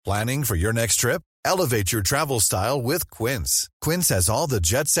Planning for your next trip? Elevate your travel style with Quince. Quince has all the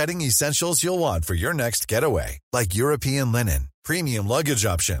jet-setting essentials you'll want for your next getaway, like European linen, premium luggage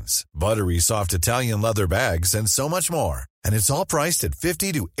options, buttery soft Italian leather bags, and so much more. And it's all priced at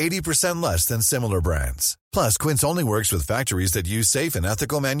 50 to 80% less than similar brands. Plus, Quince only works with factories that use safe and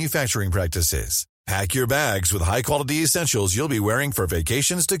ethical manufacturing practices. Pack your bags with high-quality essentials you'll be wearing for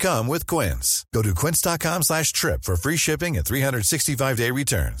vacations to come with Quince. Go to quince.com/trip for free shipping and 365-day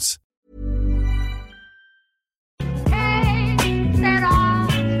returns.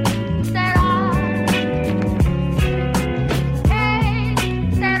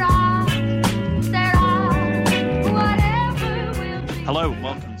 Hello and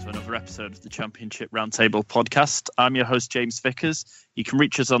welcome to another episode of the Championship Roundtable podcast. I'm your host, James Vickers. You can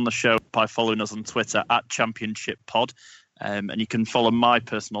reach us on the show by following us on Twitter at ChampionshipPod. And you can follow my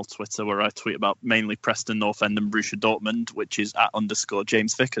personal Twitter where I tweet about mainly Preston North End and Borussia Dortmund, which is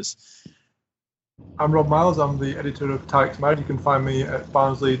 @_James Vickers. I'm Rob Miles. I'm the editor of Tykes Mad. You can find me at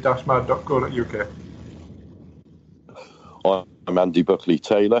barnsley-mad.co.uk. I'm Andy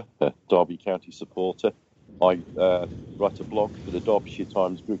Buckley-Taylor, a Derby County supporter. I write a blog for the Derbyshire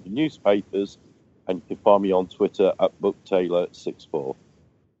Times group of newspapers, and you can find me on Twitter at BuckTaylor64.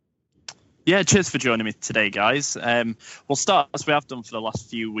 Yeah, cheers for joining me today, guys. We'll start, as we have done for the last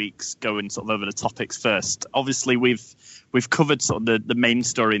few weeks, going sort of over the topics first. Obviously, we've covered sort of the main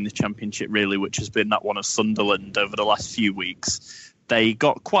story in the Championship, really, which has been that one of Sunderland over the last few weeks. They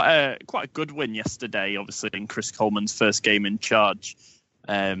got quite a good win yesterday, obviously, in Chris Coleman's first game in charge.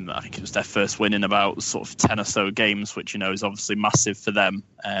 I think it was their first win in about sort of 10 or so games, which, is obviously massive for them.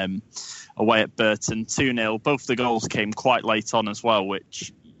 Away at Burton, 2-0. Both the goals came quite late on as well,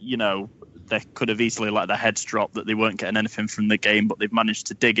 which, they could have easily let their heads drop that they weren't getting anything from the game, but they've managed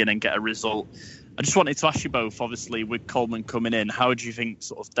to dig in and get a result. I just wanted to ask you both, obviously, with Coleman coming in, how do you think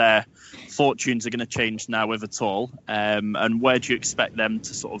sort of their fortunes are going to change now, if at all? And where do you expect them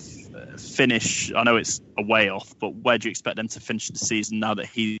to sort of finish? I know it's a way off, but where do you expect them to finish the season now that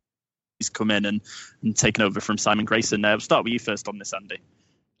he's come in and taken over from Simon Grayson? I'll start with you first on this, Andy.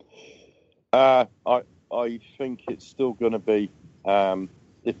 I think it's still going to be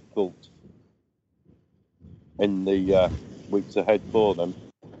difficult in the weeks ahead for them.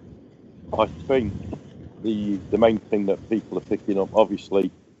 I think the main thing that people are picking up,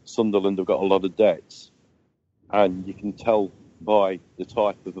 obviously, Sunderland have got a lot of debts, and you can tell by the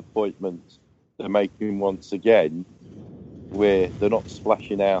type of appointments they're making once again, where they're not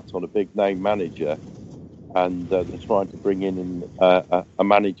splashing out on a big name manager, and they're trying to bring in a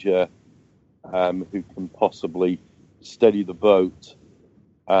manager who can possibly steady the boat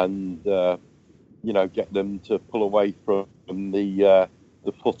and get them to pull away from the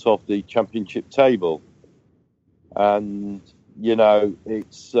foot of the Championship table. And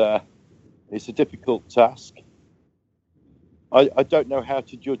it's a difficult task. I don't know how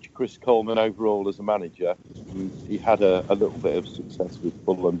to judge Chris Coleman overall as a manager. He had a little bit of success with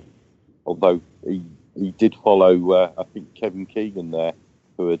Fulham, although he did follow I think Kevin Keegan there,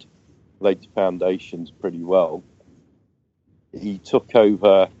 who had laid the foundations pretty well. He took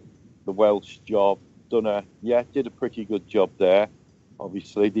over the Welsh job, did a pretty good job there.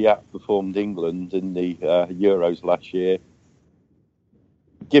 Obviously, they outperformed England in the Euros last year.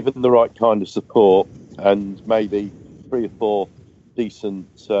 Given the right kind of support and maybe 3 or 4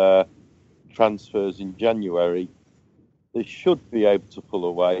 decent transfers in January, they should be able to pull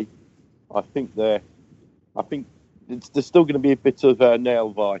away. I think there's still going to be a bit of nail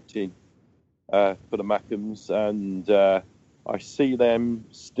biting for the Mackems, and I see them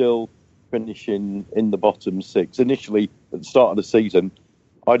still finishing in the bottom 6. Initially, at the start of the season,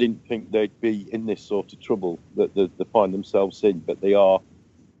 I didn't think they'd be in this sort of trouble that they find themselves in, but they are.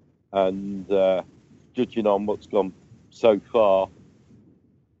 And judging on what's gone so far,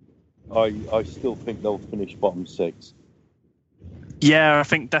 I still think they'll finish bottom 6. Yeah, I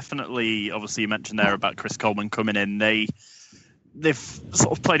think definitely, obviously you mentioned there about Chris Coleman coming in. They've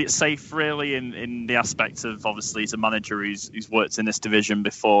sort of played it safe, really, in the aspect of, obviously, he's a manager who's worked in this division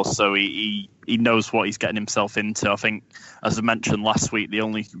before, so he knows what he's getting himself into. I think, as I mentioned last week, the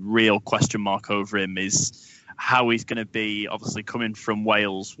only real question mark over him is how he's going to be, obviously, coming from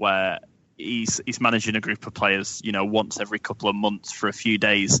Wales, where he's managing a group of players, once every couple of months for a few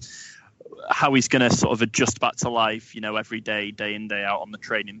days. How he's going to sort of adjust back to life, every day in, day out on the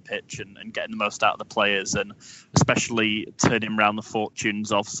training pitch and getting the most out of the players, and especially turning around the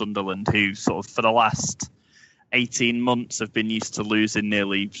fortunes of Sunderland, who sort of for the last 18 months have been used to losing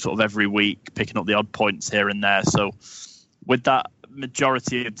nearly sort of every week, picking up the odd points here and there. So with that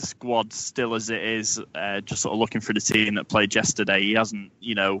majority of the squad still as it is. Just sort of looking through the team that played yesterday, he hasn't,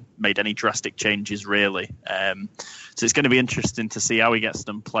 made any drastic changes really. So it's going to be interesting to see how he gets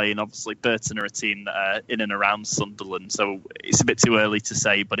them playing. Obviously, Burton are a team that are in and around Sunderland, so it's a bit too early to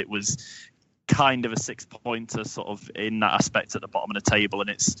say, but it was kind of a 6-pointer sort of in that aspect at the bottom of the table, and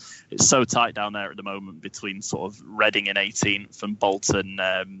it's so tight down there at the moment between sort of Reading in 18th and Bolton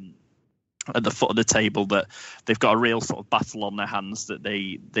at the foot of the table, that they've got a real sort of battle on their hands, that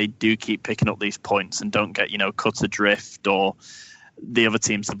they do keep picking up these points and don't get cut adrift, or the other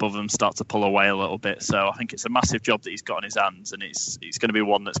teams above them start to pull away a little bit. So I think it's a massive job that he's got on his hands, and it's going to be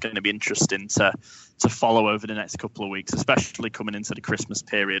one that's going to be interesting to follow over the next couple of weeks, especially coming into the Christmas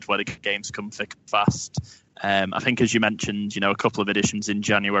period where the games come thick and fast. I think, as you mentioned, a couple of additions in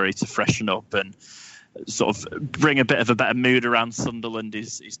January to freshen up and sort of bring a bit of a better mood around Sunderland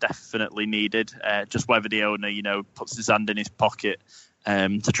is definitely needed. Just whether the owner, puts his hand in his pocket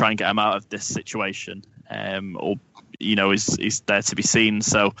to try and get him out of this situation, or is there to be seen.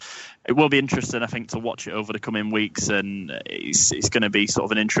 So it will be interesting, I think, to watch it over the coming weeks, and it's going to be sort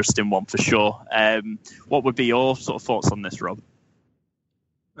of an interesting one for sure. What would be your sort of thoughts on this, Rob?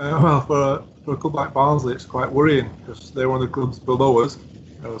 Well, for a club like Barnsley, it's quite worrying because they're one of the clubs below us.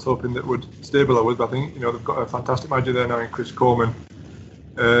 I was hoping that would stay below us, but I think they've got a fantastic manager there now in Chris Coleman.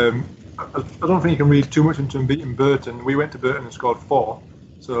 I don't think you can read too much into them beating Burton. We went to Burton and scored 4,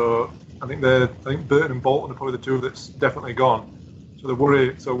 so I think Burton and Bolton are probably the two that's definitely gone. So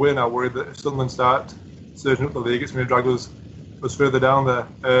we're now worried that if Sunderland start surging up the league, it's going to drag us further down there.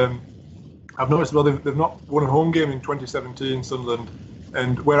 I've noticed they've not won a home game in 2017, Sunderland,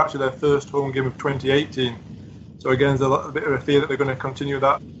 and we're actually their first home game of 2018. So again, there's a bit of a fear that they're going to continue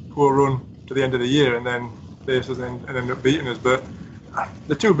that poor run to the end of the year and then face us and end up beating us. But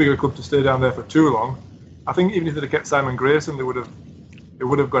they're too big a club to stay down there for too long. I think even if they'd have kept Simon Grayson, they would have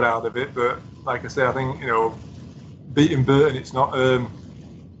got out of it. But like I say, I think beating Burton, it's not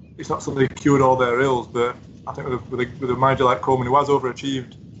something that cured all their ills. But I think with a manager like Coleman, who has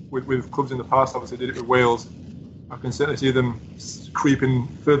overachieved with clubs in the past, obviously did it with Wales, I can certainly see them creeping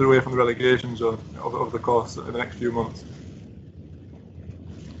further away from the relegation zone over the course of the next few months.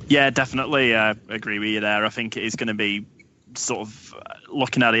 Yeah, definitely. I agree with you there. I think it is going to be sort of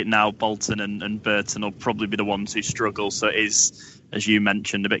looking at it now, Bolton and Burton will probably be the ones who struggle. So it is, as you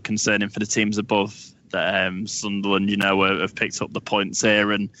mentioned, a bit concerning for the teams above that Sunderland, have picked up the points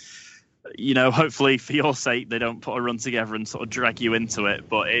here. And, hopefully for your sake, they don't put a run together and sort of drag you into it.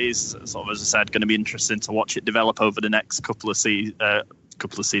 But it is, sort of, as I said, going to be interesting to watch it develop over the next couple of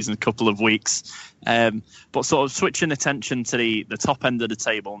weeks. But sort of switching attention to the top end of the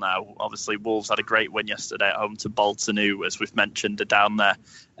table now. Obviously, Wolves had a great win yesterday at home to Bolton, who, as we've mentioned, are down there.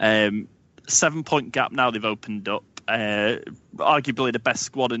 7-point gap now they've opened up. Arguably the best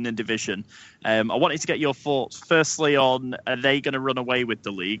squad in the division. I wanted to get your thoughts firstly on, are they going to run away with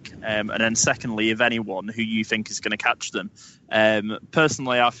the league, and then secondly, if anyone, who you think is going to catch them.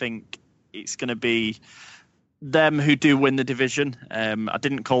 Personally, I think it's going to be them who do win the division. I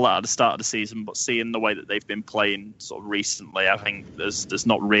didn't call that at the start of the season, but seeing the way that they've been playing sort of recently, I think there's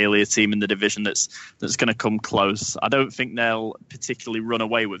not really a team in the division that's going to come close. I don't think they'll particularly run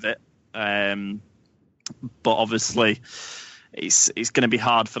away with it. But obviously, it's going to be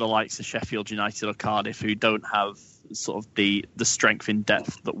hard for the likes of Sheffield United or Cardiff, who don't have sort of the strength in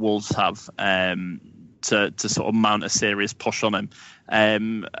depth that Wolves have, to sort of mount a serious push on them.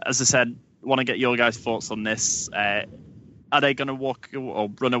 As I said, I want to get your guys' thoughts on this. Are they going to walk or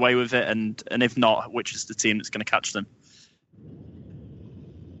run away with it? And if not, which is the team that's going to catch them?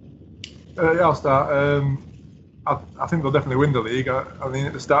 I'll start. I think they'll definitely win the league. I mean,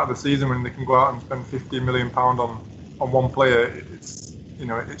 at the start of the season, when they can go out and spend £15 million on one player, it's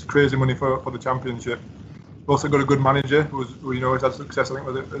crazy money for the Championship. They've also got a good manager who has had success, I think,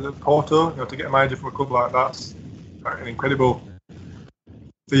 with Porto. To get a manager from a club like that's an incredible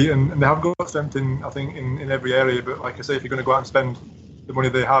feat. And they have got strength in every area. But like I say, if you're going to go out and spend the money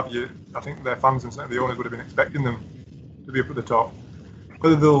they have, I think their fans and certainly the owners would have been expecting them to be up at the top.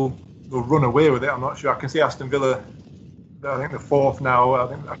 Whether they'll run away with it, I'm not sure. I can see Aston Villa, I think they're 4th now. I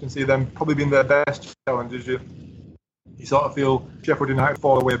think I can see them probably being their best challengers. You sort of feel Sheffield United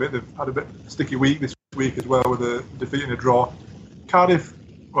fall away a bit. They've had a bit sticky week this week as well with a defeat and a draw. Cardiff,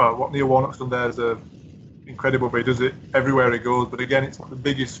 well, what Neil Warnock's done there is incredible, but he does it everywhere he goes. But again, it's not the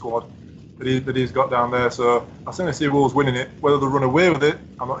biggest squad that he's got down there. So I certainly see Wolves winning it. Whether they'll run away with it,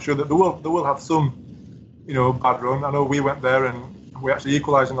 I'm not sure. That they will have some, bad run. I know we went there and we actually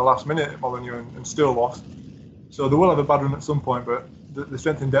equalised in the last minute at Molineux and still lost. So they will have a bad run at some point, but the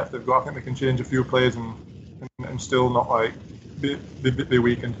strength and depth they've got, I think they can change a few players and still not be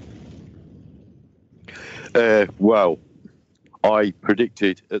weakened? Well, I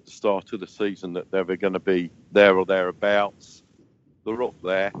predicted at the start of the season that they were going to be there or thereabouts. They're up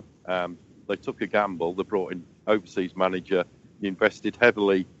there. They took a gamble. They brought in overseas manager. They invested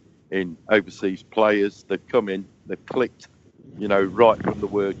heavily in overseas players. They've come in. They've clicked, right from the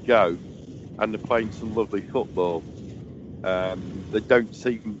word go, and they're playing some lovely football. They don't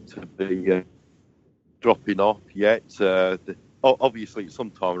seem to be dropping off yet. Obviously,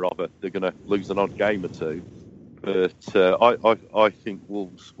 sometime or other, they're going to lose an odd game or two. But I think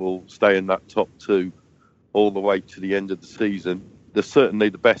Wolves will stay in that top two all the way to the end of the season. They're certainly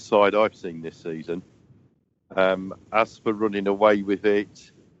the best side I've seen this season. As for running away with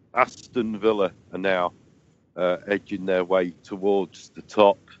it, Aston Villa are now edging their way towards the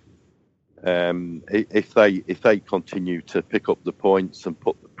top. If they continue to pick up the points and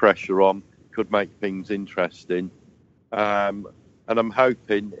put the pressure on, could make things interesting. And I'm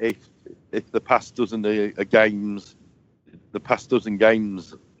hoping if the past dozen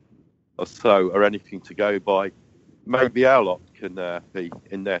games or so are anything to go by, maybe our lot can be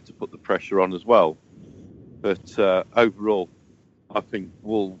in there to put the pressure on as well. But overall, I think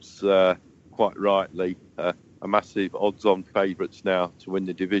Wolves, quite rightly, are massive odds-on favourites now to win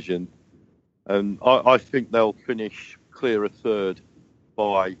the division. And I think they'll finish clear of third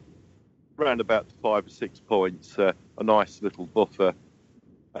by around about 5 or 6 points, a nice little buffer.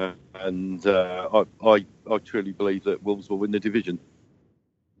 And I truly believe that Wolves will win the division.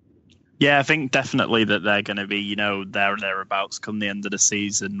 Yeah, I think definitely that they're going to be, there or thereabouts come the end of the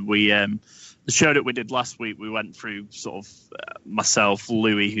season. We the show that we did last week, we went through sort of myself,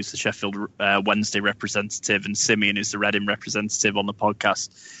 Louis, who's the Sheffield Wednesday representative, and Simeon, who's the Reading representative on the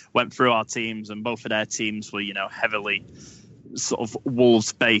podcast, went through our teams, and both of their teams were, heavily sort of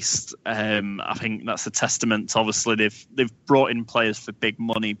Wolves based. I think that's a testament to, obviously they've brought in players for big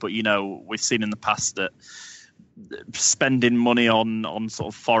money, but we've seen in the past that spending money on sort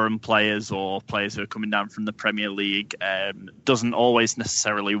of foreign players or players who are coming down from the Premier League doesn't always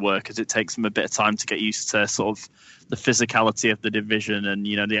necessarily work, as it takes them a bit of time to get used to sort of the physicality of the division and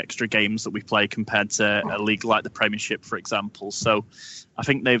the extra games that we play compared to a league like the Premiership, for example. So I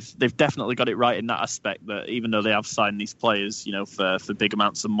think they've definitely got it right in that aspect, that even though they have signed these players for big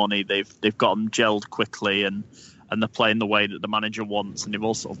amounts of money, they've got them gelled quickly and they're playing the way that the manager wants, and they've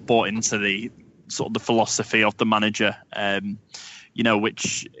all sort of bought into the sort of the philosophy of the manager,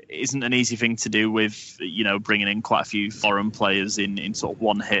 which isn't an easy thing to do with, bringing in quite a few foreign players in sort of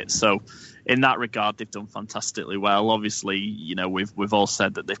one hit. So in that regard, they've done fantastically well. Obviously, we've all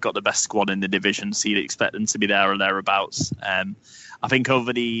said that they've got the best squad in the division, so you'd expect them to be there or thereabouts. I think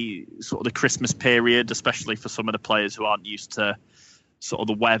over the sort of the Christmas period, especially for some of the players who aren't used to sort of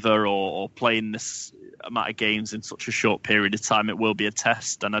the weather or playing this amount of games in such a short period of time, it will be a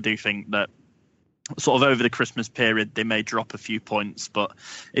test. And I do think that sort of over the Christmas period, they may drop a few points, but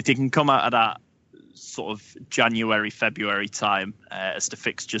if they can come out of that sort of January, February time, as the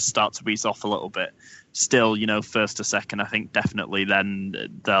fixtures start to ease off a little bit, still, first or second, I think definitely then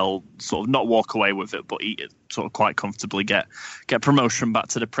they'll sort of not walk away with it, but eat it sort of quite comfortably, get promotion back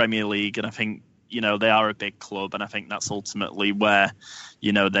to the Premier League. And I think, they are a big club, and I think that's ultimately where,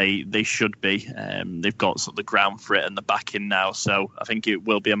 they should be. They've got sort of the ground for it and the backing now. So I think it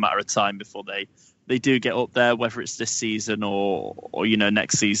will be a matter of time before they do get up there, whether it's this season or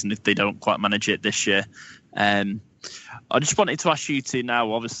next season if they don't quite manage it this year. I just wanted to ask you two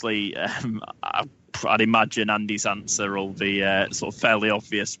now, obviously, I'd imagine Andy's answer will be sort of fairly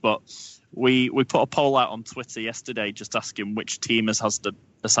obvious, but we put a poll out on Twitter yesterday just asking which team has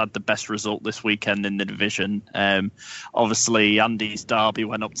had the best result this weekend in the division. Obviously, Andy's Derby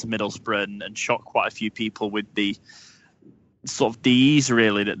went up to Middlesbrough and shocked quite a few people with the sort of the ease,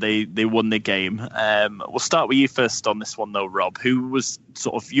 really, that they won the game. We'll start with you first on this one, though, Rob. Who was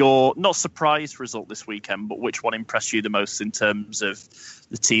sort of your, not surprise result this weekend, but which one impressed you the most in terms of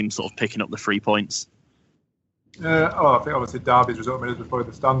the team sort of picking up the 3 points? I think obviously Derby's result was probably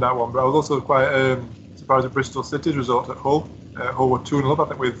the standout one, but I was also quite surprised at Bristol City's result at Hull. Hull were 2-0 up, I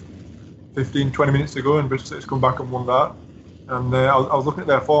think, with 15-20 minutes to go, and Bristol City's come back and won that. And I was looking at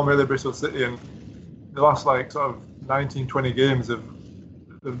their form, really, Bristol City, and the last sort of 19-20 games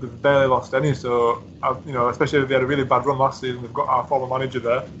they've barely lost any. So especially if they had a really bad run last season, they've got our former manager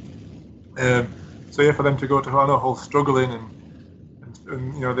there. So for them to go to Hull, I know Hull's struggling, and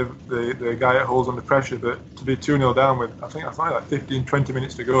the guy at Hull's under pressure, but to be 2-0 down with I think that's like 15-20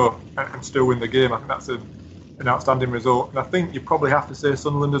 minutes to go and still win the game, I think that's an outstanding result. And I think you probably have to say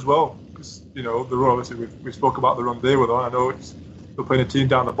Sunderland as well, because the run, obviously we spoke about the run they were on. I know they're playing a team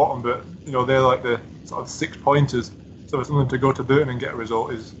down the bottom, but they're like the sort of 6 pointers So for someone to go to Burton and get a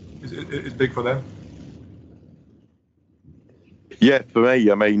result is big for them. Yeah, for me,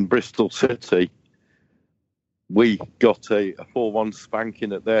 I mean, Bristol City, we got a 4-1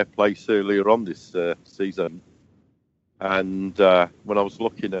 spanking at their place earlier on this season. And when I was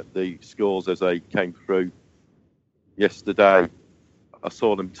looking at the scores as they came through yesterday, I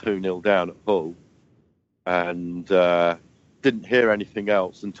saw them 2-0 down at Hull and didn't hear anything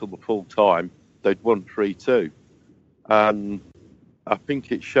else until the full time. They'd won 3-2. And I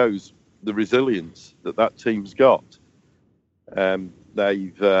think it shows the resilience that team's got.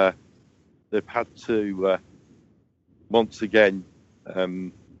 They've had to once again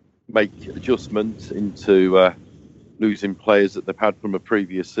make adjustments into losing players that they've had from a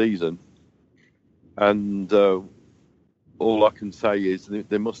previous season, and all I can say is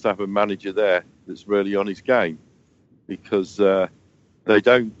they must have a manager there that's really on his game, because they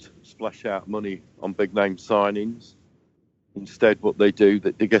don't splash out money on big name signings. Instead, what they do,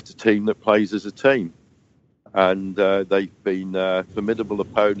 they get a team that plays as a team. And they've been formidable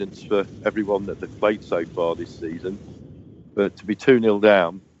opponents for everyone that they've played so far this season. But to be 2-0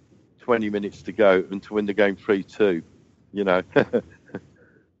 down, 20 minutes to go, and to win the game 3-2, you know,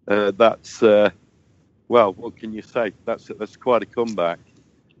 that's, well, what can you say? That's quite a comeback.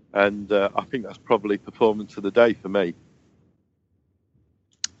 And I think that's probably performance of the day for me.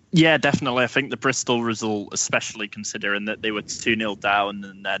 Yeah, definitely. I think the Bristol result, especially considering that they were 2-0 down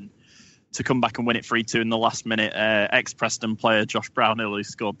and then to come back and win it 3-2 in the last minute. Ex-Preston player Josh Brownhill, who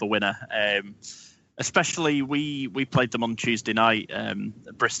scored the winner. Especially, we played them on Tuesday night,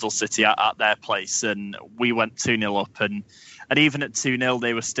 Bristol City at their place, and we went 2-0 up. And even at 2-0,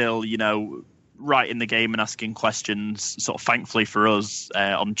 they were still, you know, right in the game and asking questions. Sort of thankfully for us,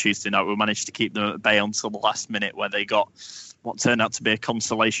 on Tuesday night, we managed to keep them at bay until the last minute, where they got what turned out to be a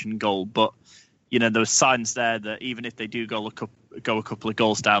consolation goal. But, you know, there were signs there that even if they do go a couple of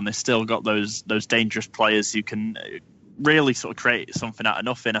goals down, they've still got those dangerous players who can really sort of create something out of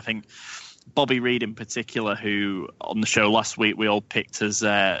nothing. I think Bobby Reid in particular, who on the show last week we all picked as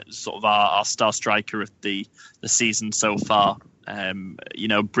sort of our star striker of the season so far. You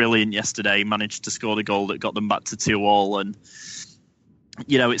know, brilliant yesterday, managed to score the goal that got them back to 2-2. And,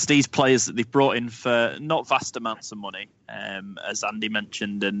 you know, it's these players that they've brought in for not vast amounts of money, as Andy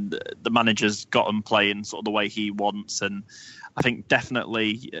mentioned, and the manager's got them playing sort of the way he wants. And I think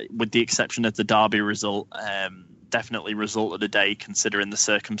definitely, with the exception of the Derby result, definitely result of the day, considering the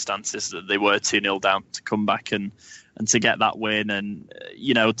circumstances that they were 2-0 down, to come back and to get that win, and,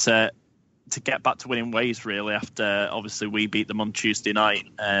 you know, to get back to winning ways, really, after obviously we beat them on Tuesday night,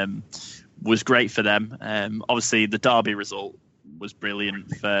 was great for them. Obviously, the Derby result was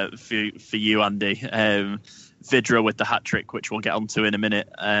brilliant for you, Andy. Vydra with the hat-trick, which we'll get onto in a minute.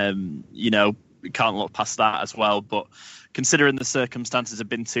 You know, we can't look past that as well. But considering the circumstances have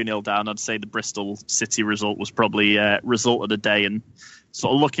been 2-0 down, I'd say the Bristol City result was probably result of the day. And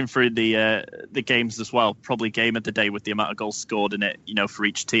sort of looking through the games as well, probably game of the day with the amount of goals scored in it, you know, for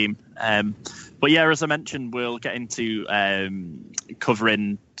each team. But yeah, as I mentioned, we'll get into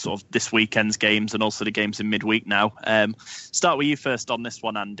covering sort of this weekend's games and also the games in midweek now. Start with you first on this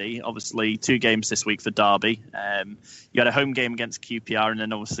one, Andy. Obviously, 2 games this week for Derby. You had a home game against QPR and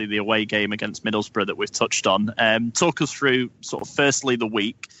then obviously the away game against Middlesbrough that we've touched on. Talk us through sort of firstly the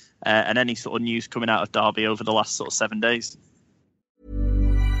week and any sort of news coming out of Derby over the last sort of 7 days.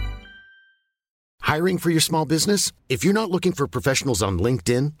 Hiring for your small business? If you're not looking for professionals on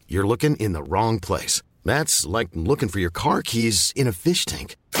LinkedIn, you're looking in the wrong place. That's like looking for your car keys in a fish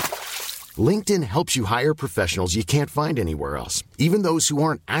tank. LinkedIn helps you hire professionals you can't find anywhere else, even those who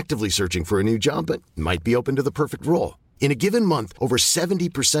aren't actively searching for a new job but might be open to the perfect role. In a given month, over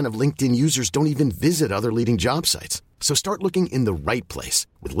 70% of LinkedIn users don't even visit other leading job sites. So start looking in the right place.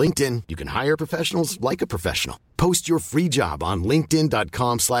 With LinkedIn, you can hire professionals like a professional. Post your free job on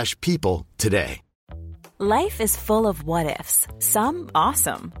linkedin.com/people today. Life is full of what-ifs. Some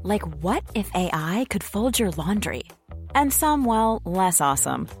awesome, like what if AI could fold your laundry? And some, well, less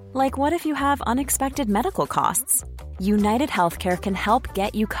awesome, like what if you have unexpected medical costs? United Healthcare can help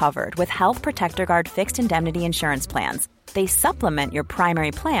get you covered with Health Protector Guard fixed indemnity insurance plans. They supplement your primary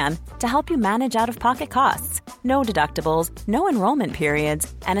plan to help you manage out-of-pocket costs. No deductibles, no enrollment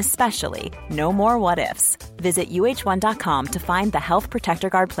periods, and especially no more what-ifs. Visit uh1.com to find the Health Protector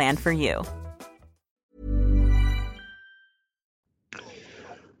Guard plan for you.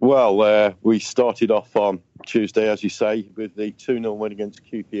 Well, we started off on Tuesday, as you say, with the 2-0 win against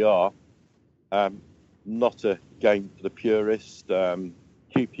QPR. Not a game for the purist.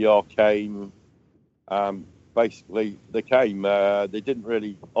 QPR came, basically, they came. They didn't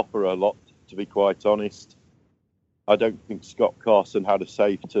really offer a lot, to be quite honest. I don't think Scott Carson had a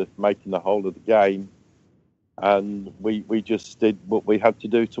save to making the whole of the game. And we just did what we had to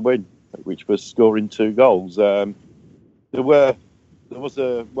do to win, which was scoring 2 goals. There was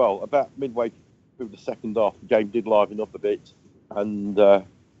about midway through the second half, the game did liven up a bit, and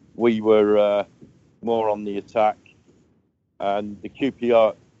we were more on the attack. And the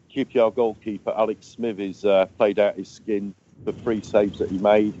QPR goalkeeper Alex Smithies played out his skin for 3 saves that he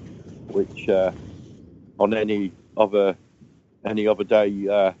made, which on any other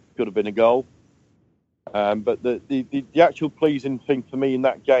day could have been a goal. But the actual pleasing thing for me in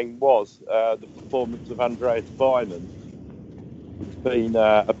that game was the performance of Andreas Weimann. It's been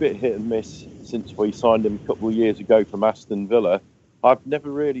a bit hit and miss since we signed him a couple of years ago from Aston Villa. I've never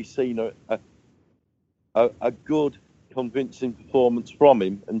really seen a good, convincing performance from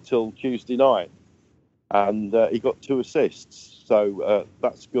him until Tuesday night. And he got 2 assists, so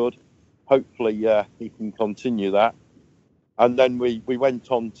that's good. Hopefully he can continue that. And then we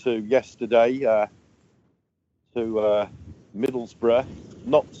went on to yesterday to Middlesbrough.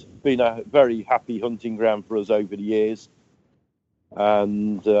 Not been a very happy hunting ground for us over the years.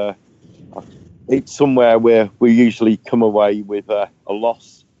 And it's somewhere where we usually come away with a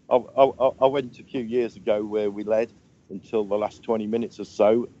loss. I went a few years ago where we led until the last 20 minutes or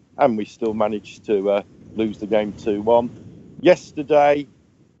so, and we still managed to lose the game 2-1. Yesterday,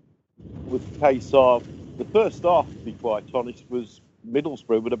 with the pace of the first half, to be quite honest, was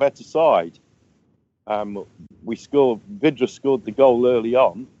Middlesbrough with a better side. Vidra scored the goal early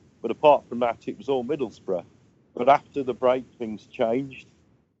on, but apart from that, it was all Middlesbrough. But after the break, things changed.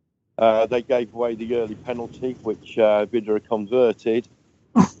 They gave away the early penalty, which Vidra converted.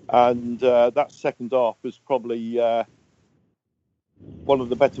 And that second half was probably one of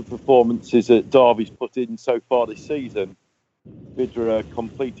the better performances that Derby's put in so far this season. Vidra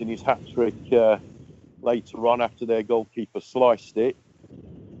completing his hat-trick later on after their goalkeeper sliced it.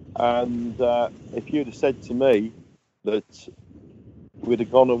 And if you'd have said to me that we'd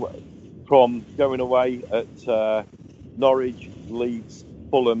have gone away from going away at Norwich, Leeds,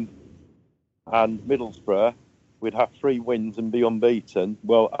 Fulham and Middlesbrough, we'd have 3 wins and be unbeaten,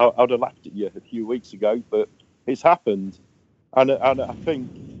 well, I'd have laughed at you a few weeks ago, but it's happened. And I think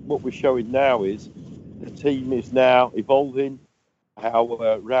what we're showing now is the team is now evolving how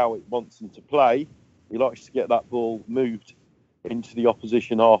Rowett wants them to play. He likes to get that ball moved into the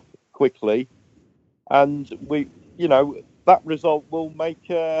opposition half quickly. And that result will make,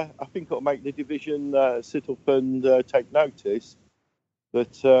 I think it'll make the division sit up and take notice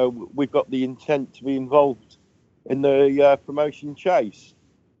that we've got the intent to be involved in the promotion chase.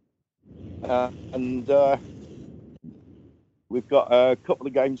 And we've got a couple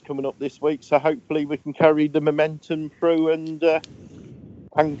of games coming up this week, so hopefully we can carry the momentum through and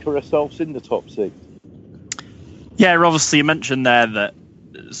anchor ourselves in the top 6. Yeah, obviously you mentioned there that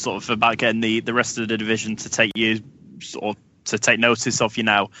sort of about getting the rest of the division to take you sort of to take notice of you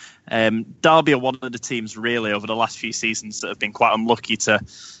now. Derby are one of the teams really over the last few seasons that have been quite unlucky to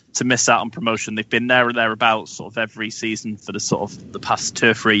miss out on promotion. They've been there or thereabouts sort of every season for the sort of the past 2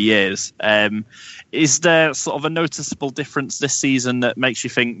 or 3 years. Is there sort of a noticeable difference this season that makes you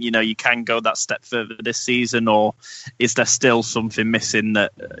think, you can go that step further this season, or is there still something missing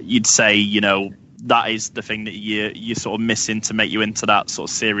that you'd say, that is the thing that you're sort of missing to make you into that sort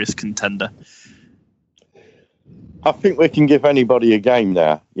of serious contender? I think we can give anybody a game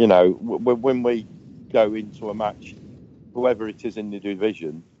now. When we go into a match, whoever it is in the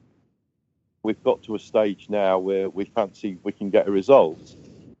division, we've got to a stage now where we fancy we can get a result.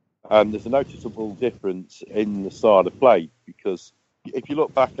 There's a noticeable difference in the style of play, because if you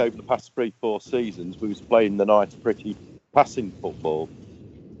look back over the past 3-4 seasons, we was playing the nice, pretty passing football,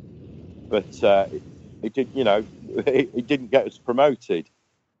 but it didn't get us promoted.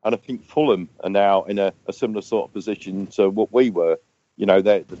 And I think Fulham are now in a similar sort of position to what we were.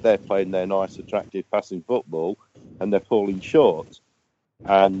 They're playing their nice, attractive passing football, and they're falling short.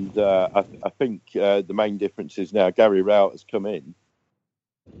 And I think the main difference is now Gary Rowett has come in,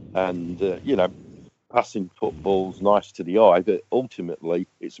 and passing football's nice to the eye, but ultimately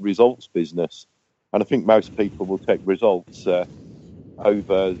it's a results business. And I think most people will take results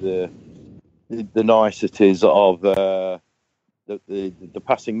over the niceties of the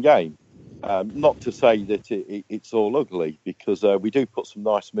passing game. Not to say that it's all ugly, because we do put some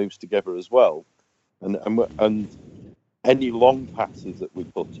nice moves together as well, and any long passes that we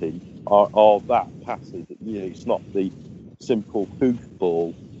put in are that passes. It's not the simple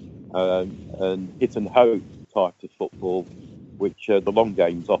football and hit and hope type of football which the long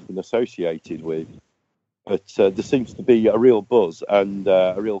game's often associated with. But there seems to be a real buzz and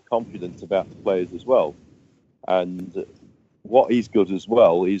a real confidence about the players as well. And what is good as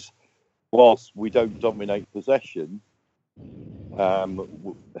well is, whilst we don't dominate possession,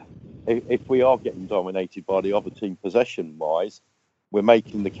 if we are getting dominated by the other team possession-wise, we're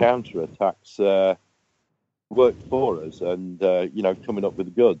making the counter-attacks work for us and, coming up with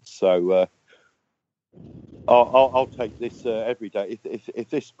the goods. So I'll take this every day. If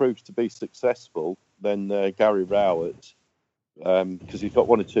this proves to be successful, then Gary Rowett, because he's got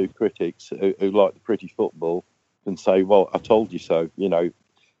one or two critics who like the pretty football, can say, well, I told you so.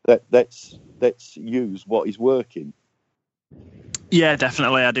 Let's use what is working. Yeah,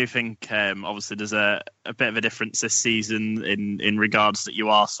 definitely. I do think obviously there's a bit of a difference this season in regards that you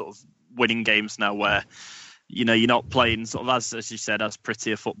are sort of winning games now where, you're not playing sort of, as you said, as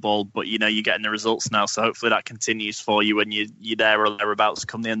pretty a football, but, you're getting the results now. So hopefully that continues for you when you're there or thereabouts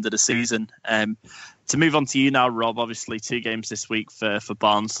come the end of the season. To move on to you now, Rob, obviously 2 games this week for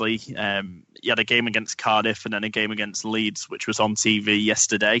Barnsley. You had a game against Cardiff and then a game against Leeds, which was on TV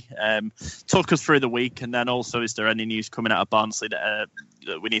yesterday. Talk us through the week, and then also, is there any news coming out of Barnsley that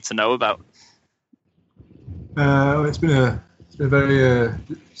we need to know about? It's been a very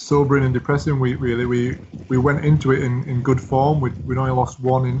sobering and depressing week, really. We went into it in good form. We'd only lost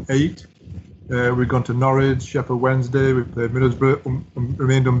 1 in 8. We'd gone to Norwich, Sheffield Wednesday. We played Middlesbrough and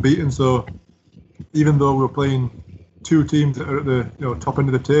remained unbeaten. So even though we were playing 2 teams that are at the top end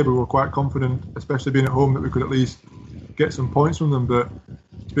of the table, we were quite confident, especially being at home, that we could at least get some points from them. But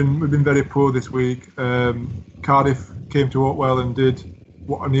we've been very poor this week. Cardiff came to Oakwell and did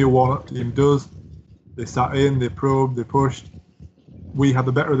what a Neil Warnock team does. They sat in, they probed, they pushed. We had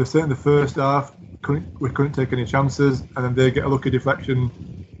the better of the set in the first half. We couldn't take any chances, and then they get a lucky deflection.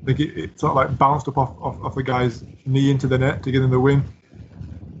 I think it sort of like bounced up off the guy's knee into the net to give them the win.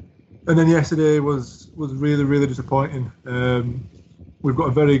 And then yesterday was really, really disappointing. We've got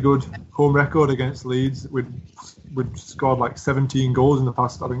a very good home record against Leeds. We'd scored like 17 goals in the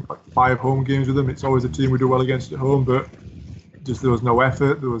past, I think, like 5 home games with them. It's always a team we do well against at home, but just there was no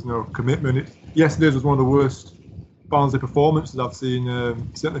effort, there was no commitment. Yesterday's was one of the worst Barnsley performances I've seen,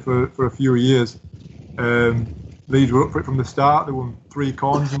 certainly for a few years. Leeds were up for it from the start. They won 3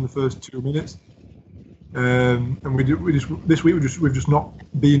 corners in the first 2 minutes, and this week we've just not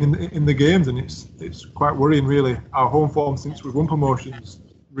been in the games, and it's quite worrying, really. Our home form since we've won promotion is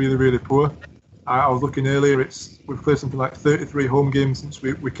really, really poor. I was looking earlier; we've played something like 33 home games since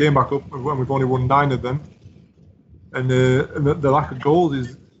we came back up, and we've only won 9 of them. And the lack of goals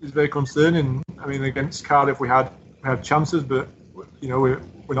is very concerning. I mean, against Cardiff we had chances, but we're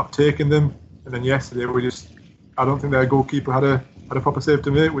not taking them. And then yesterday I don't think their goalkeeper had a proper save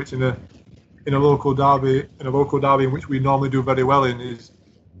to make, which in a local derby in which we normally do very well in is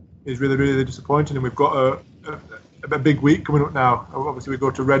really, really disappointing. And we've got a big week coming up now. Obviously we go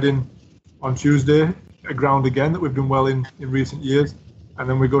to Reading on Tuesday, a ground again that we've done well in recent years, and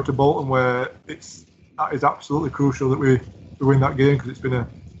then we go to Bolton, where that is absolutely crucial that we win that game, because it's been a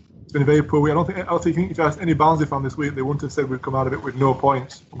very poor week. I don't think if you asked any Barnsley fan this week, they wouldn't have said we'd come out of it with no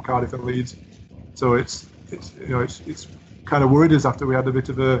points from Cardiff and Leeds. So it's kind of worried us after we had a bit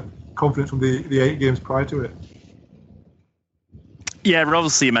of a confidence from the 8 games prior to it. Yeah,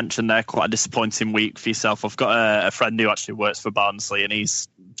 obviously you mentioned there quite a disappointing week for yourself. I've got a friend who actually works for Barnsley, and he's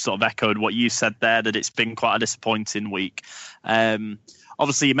sort of echoed what you said there, that it's been quite a disappointing week.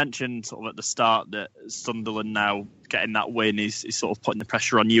 Obviously, you mentioned sort of at the start that Sunderland now getting that win is sort of putting the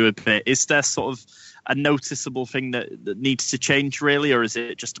pressure on you a bit. Is there sort of a noticeable thing that needs to change, really, or is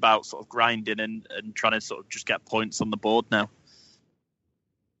it just about sort of grinding and trying to sort of just get points on the board now?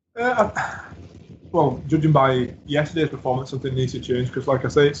 Well, judging by yesterday's performance, something needs to change, because, like I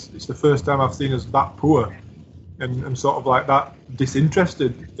say, it's the first time I've seen us that poor and sort of like that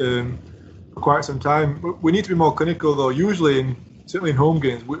disinterested for quite some time. We need to be more clinical, though. Usually, certainly in home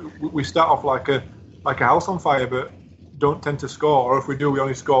games, we start off like a house on fire, but don't tend to score. Or if we do, we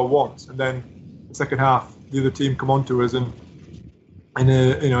only score once, and then the second half, the other team come on to us and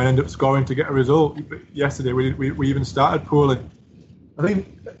end up scoring to get a result. But yesterday, we even started poorly. I think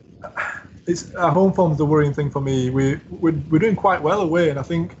our home form's the worrying thing for me. We're doing quite well away, and I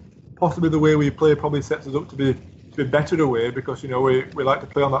think possibly the way we play probably sets us up to be better away, because we like to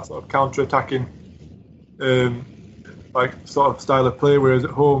play on that sort of counter-attacking like sort of style of play, whereas at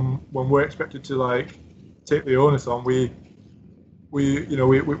home, when we're expected to like take the onus on, we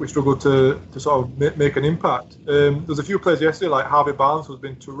struggle to sort of make an impact. There's a few players yesterday, like Harvey Barnes, who's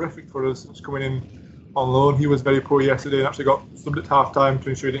been terrific for us since coming in on loan. He was very poor yesterday and actually got subbed at half time to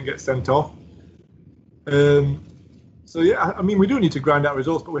ensure he didn't get sent off. So yeah, I mean, we do need to grind out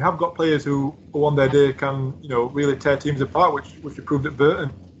results, but we have got players who on their day can really tear teams apart, which we proved at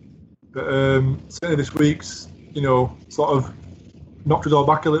Burton. But certainly this week's sort of knocked us all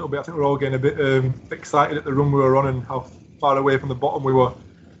back a little bit. I think we're all getting a bit excited at the run we were on and how far away from the bottom we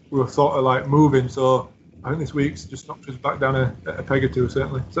were sort of like moving. So I think this week's just knocked us back down a peg or two,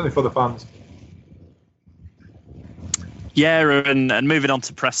 certainly for the fans. Yeah, and moving on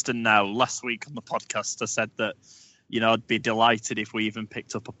to Preston now. Last week on the podcast, I said that I'd be delighted if we even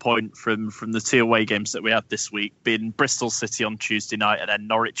picked up a point from the 2 away games that we had this week, being Bristol City on Tuesday night and then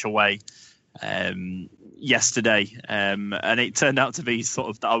Norwich away yesterday. And it turned out to be sort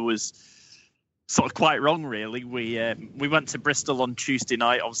of that I was sort of quite wrong, really. We went to Bristol on Tuesday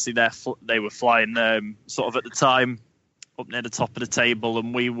night. Obviously, they were flying sort of at the time up near the top of the table,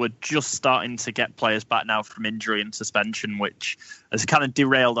 and we were just starting to get players back now from injury and suspension, which has kind of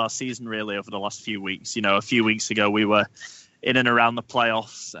derailed our season really over the last few weeks. A few weeks ago we were in and around the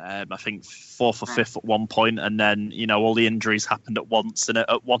playoffs, I think 4th or 5th at one point, and then all the injuries happened at once, and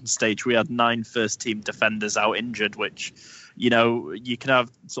at one stage we had 9 first team defenders out injured, which you can have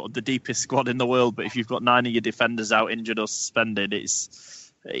sort of the deepest squad in the world, but if you've got 9 of your defenders out injured or suspended,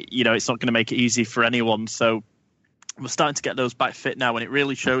 it's not going to make it easy for anyone. So we're starting to get those back fit now, and it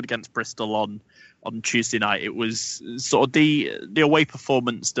really showed against Bristol on Tuesday night. It was sort of the away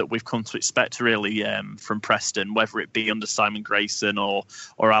performance that we've come to expect really from Preston, whether it be under Simon Grayson or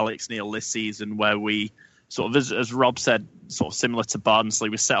Alex Neil this season, where we sort of, as Rob said, sort of similar to Barnsley,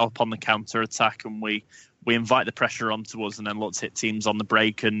 we set up on the counter attack and we invite the pressure onto us and then look to hit teams on the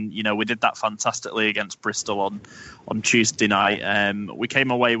break. And, we did that fantastically against Bristol on Tuesday night. We came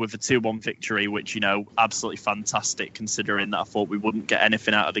away with a 2-1 victory, which, absolutely fantastic considering that I thought we wouldn't get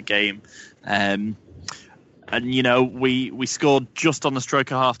anything out of the game. And, we scored just on the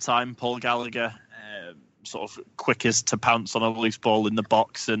stroke of half time. Paul Gallagher, sort of quickest to pounce on a loose ball in the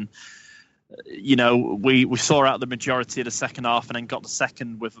box. And, we saw out the majority of the second half and then got the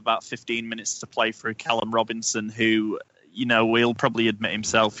second with about 15 minutes to play through Callum Robinson, who, will probably admit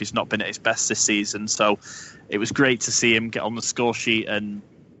himself he's not been at his best this season. So it was great to see him get on the score sheet and,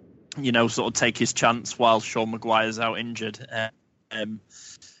 sort of take his chance while Sean Maguire's out injured.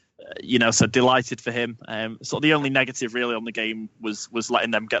 So delighted for him. Sort of the only negative really on the game was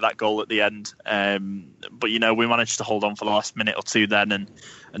letting them get that goal at the end. But we managed to hold on for the last minute or two then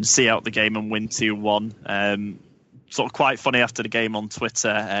and see out the game and win 2-1. Sort of quite funny after the game on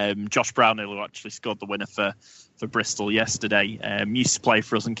Twitter. Josh Brownhill, who actually scored the winner for Bristol yesterday, used to play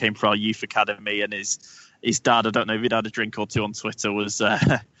for us and came for our youth academy. And his dad, I don't know if he'd had a drink or two on Twitter, was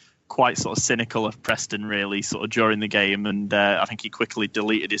quite sort of cynical of Preston really sort of during the game, and I think he quickly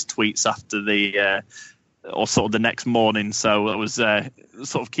deleted his tweets after or sort of the next morning. So it was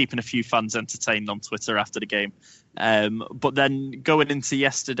sort of keeping a few fans entertained on Twitter after the game. But then going into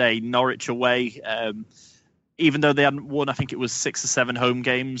yesterday, Norwich away, even though they hadn't won, I think it was 6 or 7 home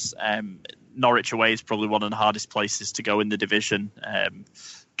games, Norwich away is probably one of the hardest places to go in the division.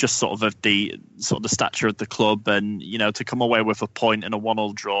 Just sort of the stature of the club, and to come away with a point and a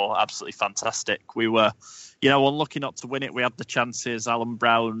 1-1 draw, absolutely fantastic. We were unlucky not to win it. We had the chances. Alan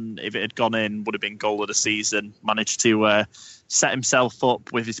Brown, if it had gone in, would have been goal of the season. Managed to set himself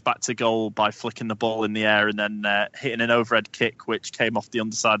up with his back to goal by flicking the ball in the air and then hitting an overhead kick which came off the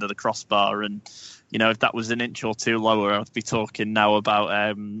underside of the crossbar. And if that was an inch or two lower, I'd be talking now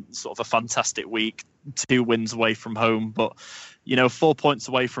about sort of a fantastic week. 2 wins away from home, but 4 points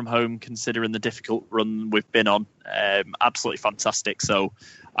away from home considering the difficult run we've been on. Absolutely fantastic. So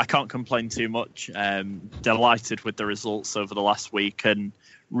I can't complain too much. Delighted with the results over the last week, and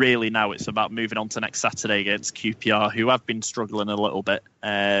really now it's about moving on to next Saturday against QPR, who have been struggling a little bit.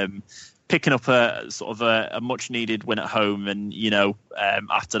 Picking up a sort of a much needed win at home, and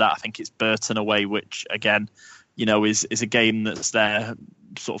after that I think it's Burton away, which again is a game that's there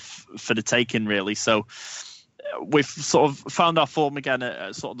sort of for the taking really. So we've sort of found our form again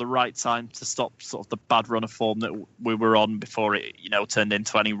at sort of the right time to stop sort of the bad run of form that we were on before it turned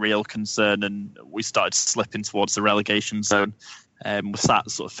into any real concern and we started slipping towards the relegation zone. We're sat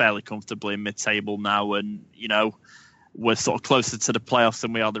sort of fairly comfortably in mid-table now, and we're sort of closer to the playoffs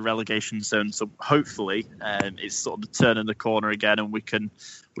than we are the relegation zone. So hopefully it's sort of turning the corner again, and we can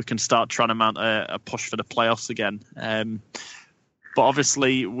start trying to mount a push for the playoffs again. But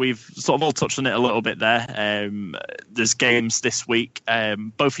obviously, we've sort of all touched on it a little bit there. There's games this week.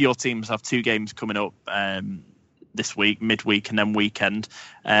 Both of your teams have 2 games coming up this week, midweek and then weekend.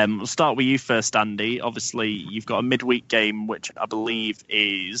 We'll start with you first, Andy. Obviously, you've got a midweek game, which I believe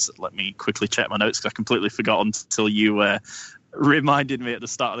is, let me quickly check my notes because I completely forgot until you reminded me at the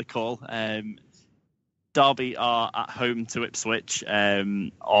start of the call. Derby are at home to Ipswich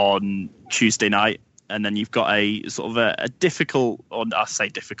on Tuesday night. and then you've got a sort of a difficult, or I say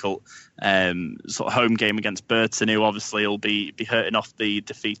difficult, sort of home game against Burton, who obviously will be hurting off the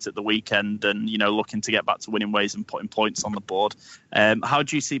defeat at the weekend, and looking to get back to winning ways and putting points on the board. How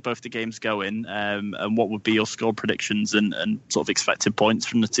do you see both the games going, and what would be your score predictions and sort of expected points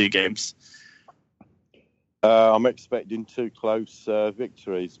from the two games? I'm expecting 2 close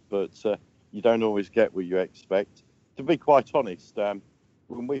victories, but you don't always get what you expect. To be quite honest,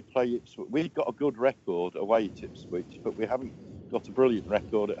 when we play Ipswich, we've got a good record away at Ipswich, but we haven't got a brilliant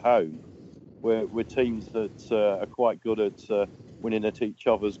record at home. We're teams that are quite good at winning at each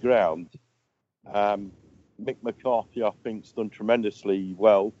other's ground. Mick McCarthy, I think, has done tremendously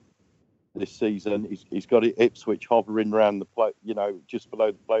well this season. He's got Ipswich hovering around the just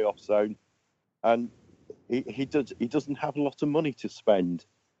below the playoff zone, and he doesn't have a lot of money to spend.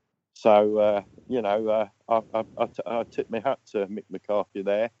 So I tip my hat to Mick McCarthy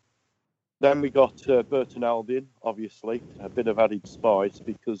there. Then we got Burton Albion, obviously a bit of added spice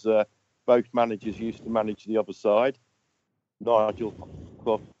because both managers used to manage the other side. Nigel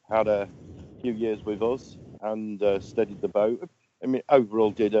Clough had a few years with us and steadied the boat. I mean,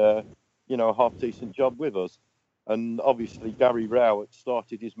 overall did a half decent job with us. And obviously Gary Rowett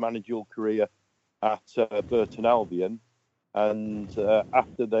started his managerial career at Burton Albion, and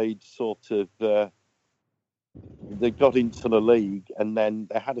after they'd sort of they got into the league, and then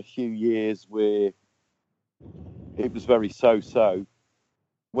they had a few years where it was very so-so.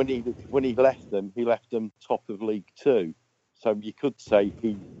 When he left them top of League Two, so you could say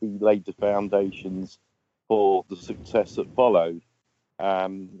he laid the foundations for the success that followed.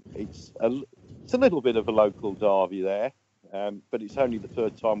 It's a little bit of a local derby there, but it's only the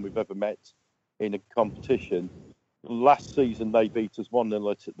third time we've ever met in a competition. Last season they beat us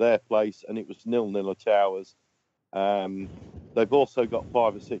 1-0 at their place, and it was 0-0 at ours. They've also got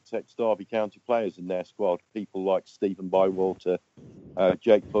 5 or 6 ex-Derby County players in their squad, people like Stephen Bywater,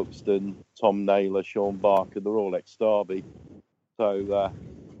 Jake Buxton, Tom Naylor, Sean Barker. They're all ex-Derby, so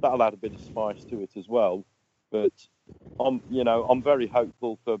that'll add a bit of spice to it as well. But I'm very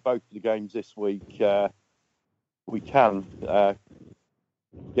hopeful for both of the games this week. We can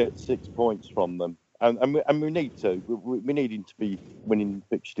get 6 points from them, and we need to. We needing to be winning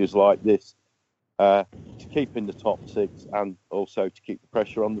fixtures like this to keep in the top 6 and also to keep the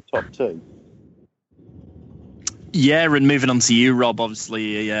pressure on the top 2. Yeah, and moving on to you, Rob,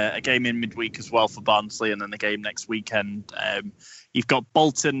 obviously a game in midweek as well for Barnsley, and then the game next weekend. You've got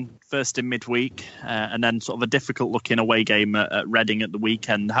Bolton first in midweek, and then sort of a difficult-looking away game at Reading at the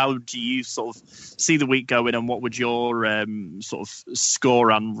weekend. How do you sort of see the week going, and what would your sort of score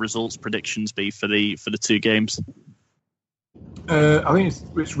and results predictions be for the 2 games? I think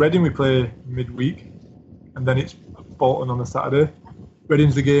it's Reading we play midweek, and then it's Bolton on the Saturday.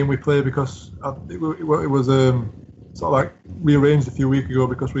 Reading's the game we play because it was sort of like rearranged a few weeks ago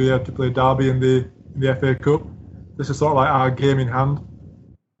because we had to play Derby in the FA Cup. This is sort of like our game in hand.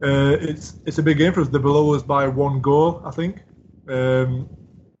 It's a big game for us. They're below us by 1 goal, I think. I mean,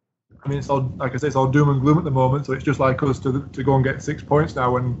 it's all, like I say, it's all doom and gloom at the moment. So it's just like us to go and get 6 points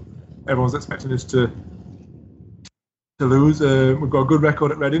now when everyone's expecting us to lose. We've got a good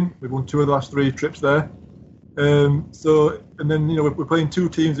record at Reading. We've won 2 of the last 3 trips there. And then we're playing 2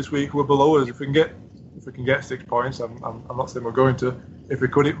 teams this week who are below us. If we can get 6 points, I'm not saying we're going to. If we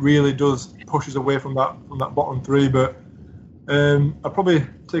could, it really does push us away from that bottom 3. But I'll probably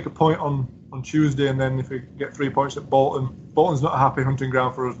take a point on Tuesday, and then if we get 3 points at Bolton's not a happy hunting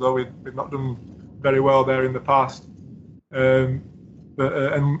ground for us though. We've not done very well there in the past. But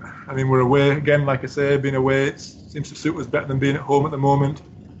I mean, we're away again. Like I say, being away it seems to suit us better than being at home at the moment.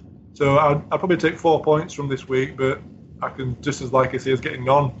 So I'll probably take 4 points from this week, but I can just as likely see us getting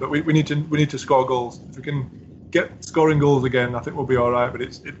none. But we need to score goals. If we can get scoring goals again, I think we'll be all right. But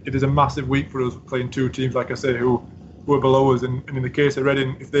it is a massive week for us playing 2 teams, like I say, who are below us. And in the case of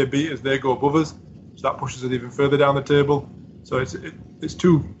Reading, if they beat us, they go above us. So that pushes us even further down the table. So it's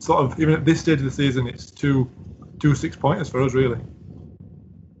 2 sort of, even at this stage of the season, it's 2 6-pointers for us really.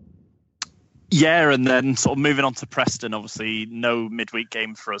 Yeah, and then sort of moving on to Preston, obviously no midweek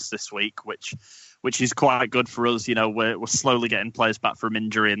game for us this week, which is quite good for us. We're slowly getting players back from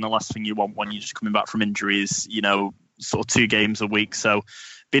injury, and the last thing you want when you're just coming back from injury is, sort of 2 games a week. So it'd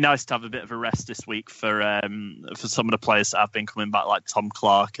be nice to have a bit of a rest this week for some of the players that have been coming back, like Tom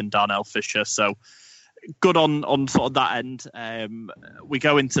Clark and Darnell Fisher. So good on sort of that end. We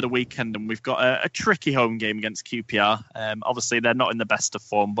go into the weekend and we've got a tricky home game against QPR. Obviously, they're not in the best of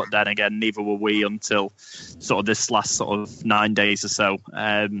form, but then again, neither were we until sort of this last sort of 9 days or so.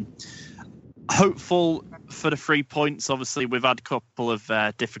 hopeful for the 3 points. Obviously, we've had a couple of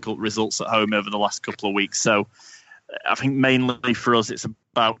difficult results at home over the last couple of weeks. So I think mainly for us, it's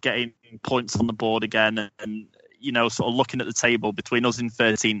about getting points on the board again and sort of looking at the table between us in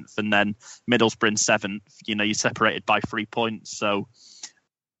 13th and then Middlesbrough in 7th. You're separated by 3 points. So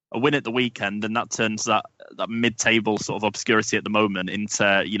a win at the weekend, and that turns that mid-table sort of obscurity at the moment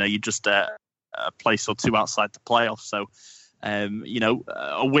into, you're just a place or two outside the playoffs. So, a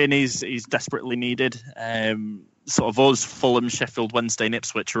win is desperately needed. Sort of us, Fulham, Sheffield Wednesday and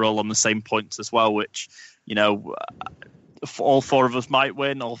Ipswich are all on the same points as well, which, all four of us might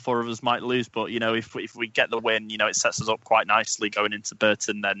win, all four of us might lose. But, if we get the win, it sets us up quite nicely going into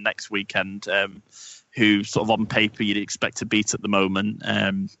Burton then next weekend, who sort of on paper you'd expect to beat at the moment,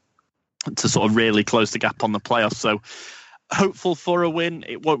 to sort of really close the gap on the playoffs. So hopeful for a win.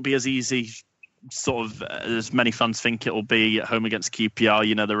 It won't be as easy sort of as many fans think it will be at home against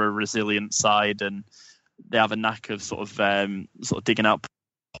QPR. They're a resilient side and they have a knack of sort of digging out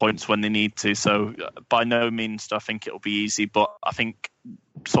points when they need to. So by no means do I think it'll be easy, but I think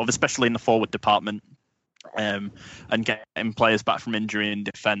sort of especially in the forward department, and getting players back from injury in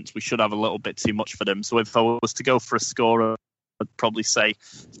defence, we should have a little bit too much for them. So if I was to go for a score, I'd probably say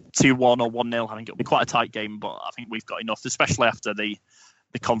 2-1 or 1-0. I think it'll be quite a tight game, but I think we've got enough, especially after the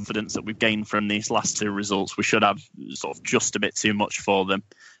confidence that we've gained from these last two results. We should have sort of just a bit too much for them.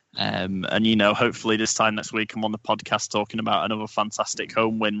 And, hopefully this time next week I'm on the podcast talking about another fantastic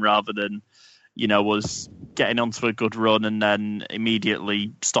home win rather than, was getting onto a good run and then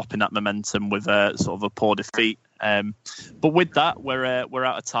immediately stopping that momentum with a sort of a poor defeat. But with that, we're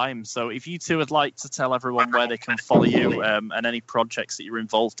out of time. So if you two would like to tell everyone where they can follow you and any projects that you're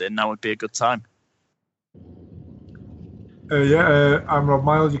involved in, now would be a good time. I'm Rob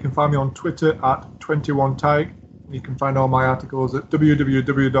Miles. You can find me on Twitter at 21tag. You can find all my articles at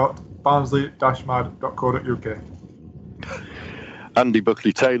www.barnsley-mad.co.uk. Andy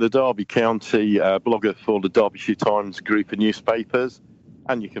Buckley-Taylor, Derby County, blogger for the Derbyshire Times group of newspapers.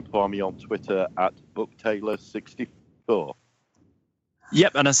 And you can find me on Twitter at BuckTaylor64.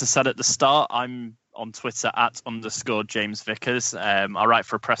 Yep, and as I said at the start, I'm on Twitter at _James Vickers. I write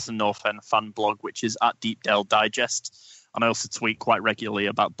for a Preston North End fan blog, which is at Deepdale Digest. And I also tweet quite regularly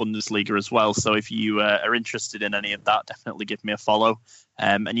about Bundesliga as well. So if you are interested in any of that, definitely give me a follow.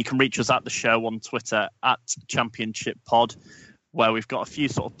 And you can reach us at the show on Twitter at Championship Pod, where we've got a few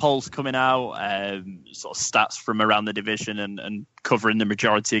sort of polls coming out, sort of stats from around the division and covering the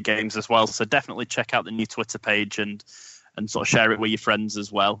majority of games as well. So definitely check out the new Twitter page and sort of share it with your friends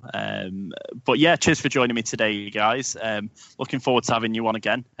as well. But yeah, cheers for joining me today, you guys. Looking forward to having you on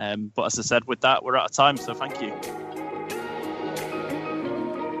again. But as I said, with that, we're out of time. So thank you.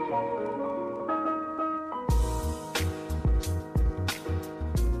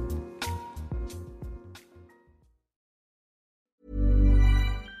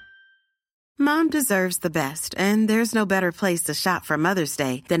 Mom deserves the best, and there's no better place to shop for Mother's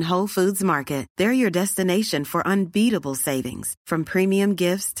Day than Whole Foods Market. They're your destination for unbeatable savings, from premium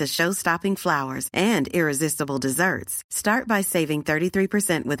gifts to show-stopping flowers and irresistible desserts. Start by saving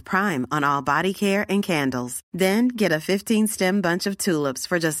 33% with Prime on all body care and candles. Then get a 15-stem bunch of tulips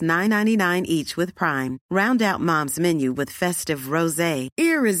for just $9.99 each with Prime. Round out Mom's menu with festive rosé,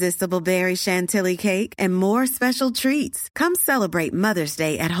 irresistible berry chantilly cake, and more special treats. Come celebrate Mother's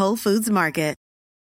Day at Whole Foods Market.